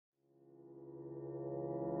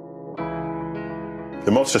The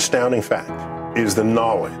most astounding fact is the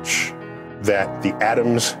knowledge that the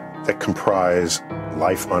atoms that comprise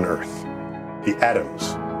life on Earth, the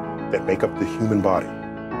atoms that make up the human body,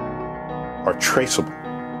 are traceable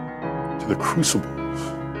to the crucibles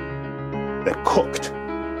that cooked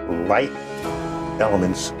light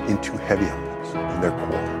elements into heavy elements in their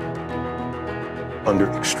core under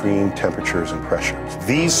extreme temperatures and pressures.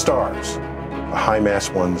 These stars, the high-mass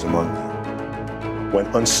ones among them,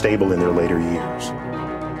 went unstable in their later years.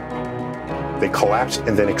 They collapsed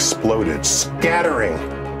and then exploded, scattering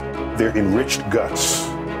their enriched guts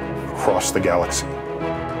across the galaxy.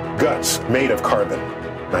 Guts made of carbon,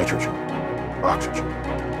 nitrogen, oxygen,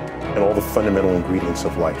 and all the fundamental ingredients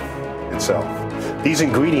of life itself. These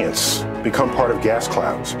ingredients become part of gas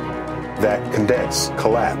clouds that condense,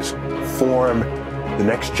 collapse, form the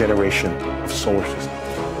next generation of solar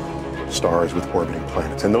systems, stars with orbiting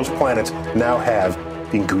planets. And those planets now have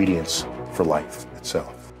the ingredients for life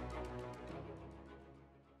itself.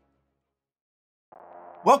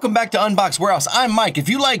 Welcome back to Unbox Warehouse. I'm Mike. If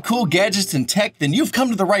you like cool gadgets and tech, then you've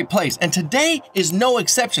come to the right place. And today is no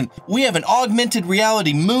exception. We have an augmented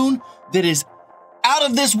reality moon that is out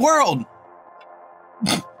of this world.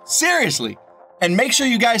 Seriously. And make sure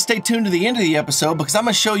you guys stay tuned to the end of the episode because I'm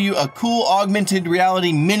going to show you a cool augmented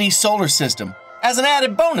reality mini solar system as an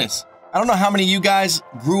added bonus. I don't know how many of you guys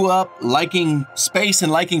grew up liking space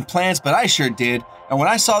and liking planets, but I sure did. And when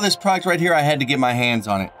I saw this product right here, I had to get my hands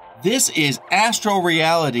on it. This is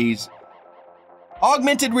Astroreality's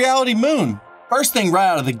augmented reality moon. First thing right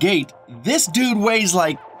out of the gate, this dude weighs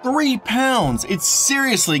like 3 pounds. It's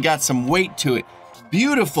seriously got some weight to it.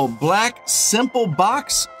 Beautiful black, simple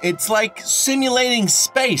box. It's like simulating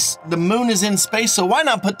space. The moon is in space, so why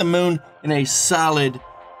not put the moon in a solid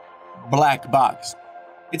black box?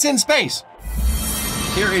 It's in space.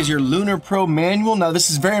 Here is your Lunar Pro manual. Now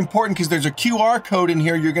this is very important because there's a QR code in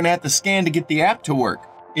here you're gonna have to scan to get the app to work.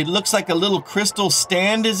 It looks like a little crystal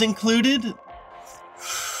stand is included.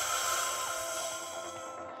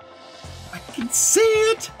 I can see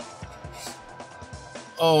it.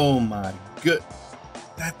 Oh my good.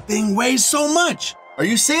 That thing weighs so much. Are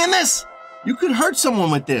you seeing this? You could hurt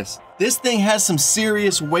someone with this. This thing has some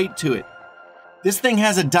serious weight to it. This thing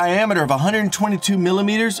has a diameter of 122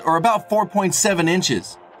 millimeters or about 4.7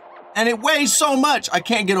 inches. And it weighs so much, I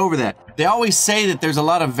can't get over that. They always say that there's a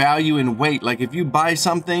lot of value in weight. Like if you buy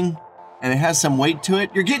something and it has some weight to it,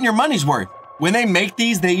 you're getting your money's worth. When they make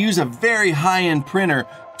these, they use a very high-end printer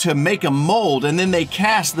to make a mold, and then they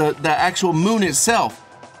cast the actual moon itself.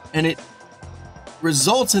 And it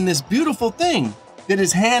results in this beautiful thing that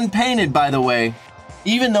is hand-painted, by the way.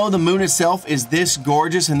 Even though the moon itself is this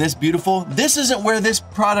gorgeous and this beautiful, this isn't where this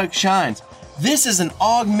product shines. This is an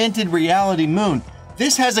augmented reality moon.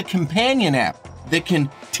 This has a companion app that can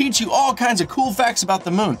teach you all kinds of cool facts about the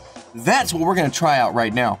moon. That's what we're gonna try out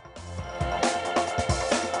right now.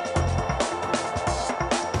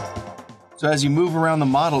 So as you move around the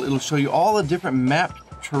model, it'll show you all the different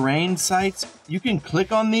mapped terrain sites. You can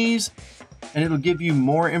click on these and it'll give you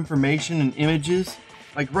more information and images.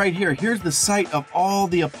 Like right here, here's the site of all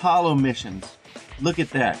the Apollo missions. Look at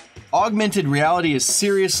that. Augmented reality is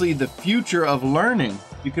seriously the future of learning.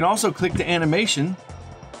 You can also click to animation.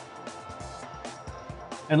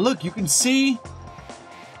 And look, you can see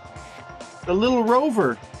the little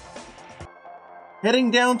rover heading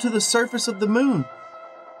down to the surface of the moon.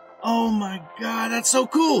 Oh my God, that's so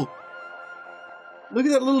cool. Look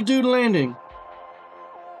at that little dude landing.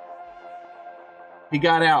 He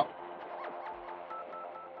got out.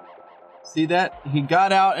 See that? He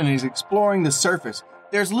got out and he's exploring the surface.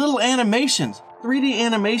 There's little animations, 3D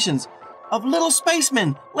animations of little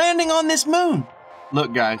spacemen landing on this moon.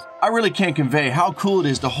 Look guys, I really can't convey how cool it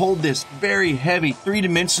is to hold this very heavy,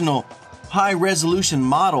 three-dimensional, high-resolution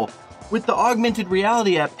model with the augmented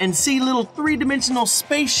reality app and see little three-dimensional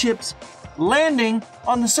spaceships landing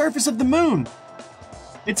on the surface of the moon.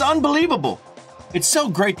 It's unbelievable. It's so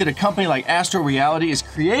great that a company like Astroreality is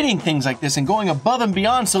creating things like this and going above and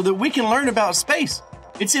beyond so that we can learn about space.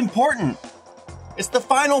 It's important. It's the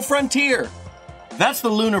final frontier. That's the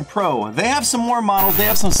Lunar Pro. They have some more models. They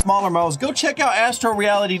have some smaller models. Go check out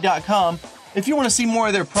astroreality.com if you want to see more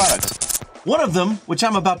of their products. One of them, which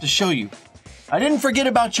I'm about to show you. I didn't forget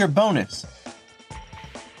about your bonus.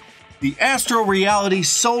 The Astroreality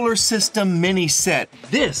Solar System Mini Set.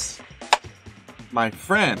 This, my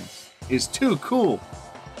friends, is too cool.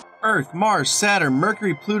 Earth, Mars, Saturn,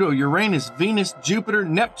 Mercury, Pluto, Uranus, Venus, Jupiter,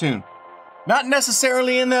 Neptune. Not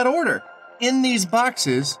necessarily in that order. In these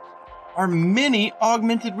boxes are many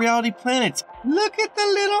augmented reality planets. Look at the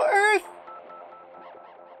little Earth.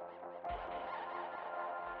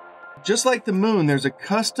 Just like the moon, there's a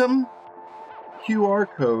custom QR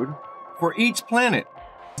code for each planet.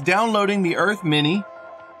 Downloading the Earth Mini,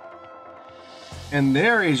 and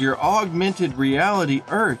there is your augmented reality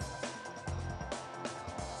Earth.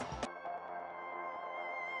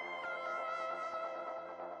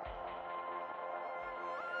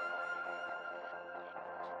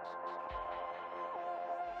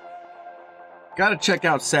 Gotta check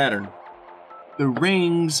out Saturn. The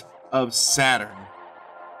rings of Saturn.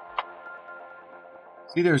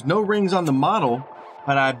 See, there's no rings on the model,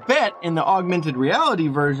 but I bet in the augmented reality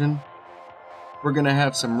version, we're gonna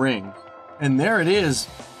have some rings. And there it is,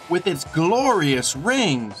 with its glorious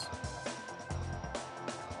rings.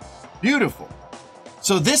 Beautiful.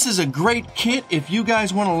 So this is a great kit if you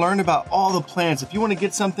guys wanna learn about all the planets. If you wanna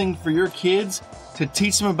get something for your kids to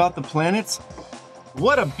teach them about the planets,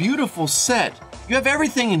 what a beautiful set. You have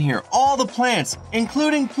everything in here, all the planets,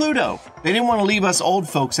 including Pluto. They didn't want to leave us old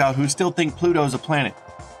folks out who still think Pluto's a planet.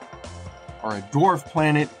 Or a dwarf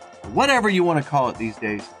planet, whatever you want to call it these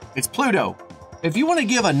days. It's Pluto. If you want to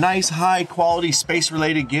give a nice, high-quality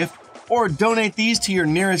space-related gift, or donate these to your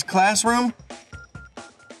nearest classroom,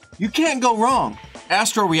 you can't go wrong.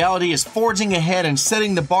 Astroreality is forging ahead and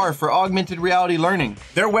setting the bar for augmented reality learning.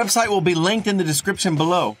 Their website will be linked in the description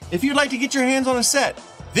below if you'd like to get your hands on a set.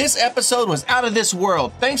 This episode was out of this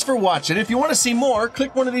world. Thanks for watching. If you want to see more,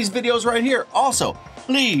 click one of these videos right here. Also,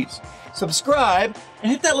 please subscribe and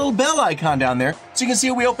hit that little bell icon down there so you can see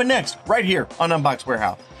what we open next right here on Unbox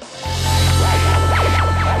Warehouse.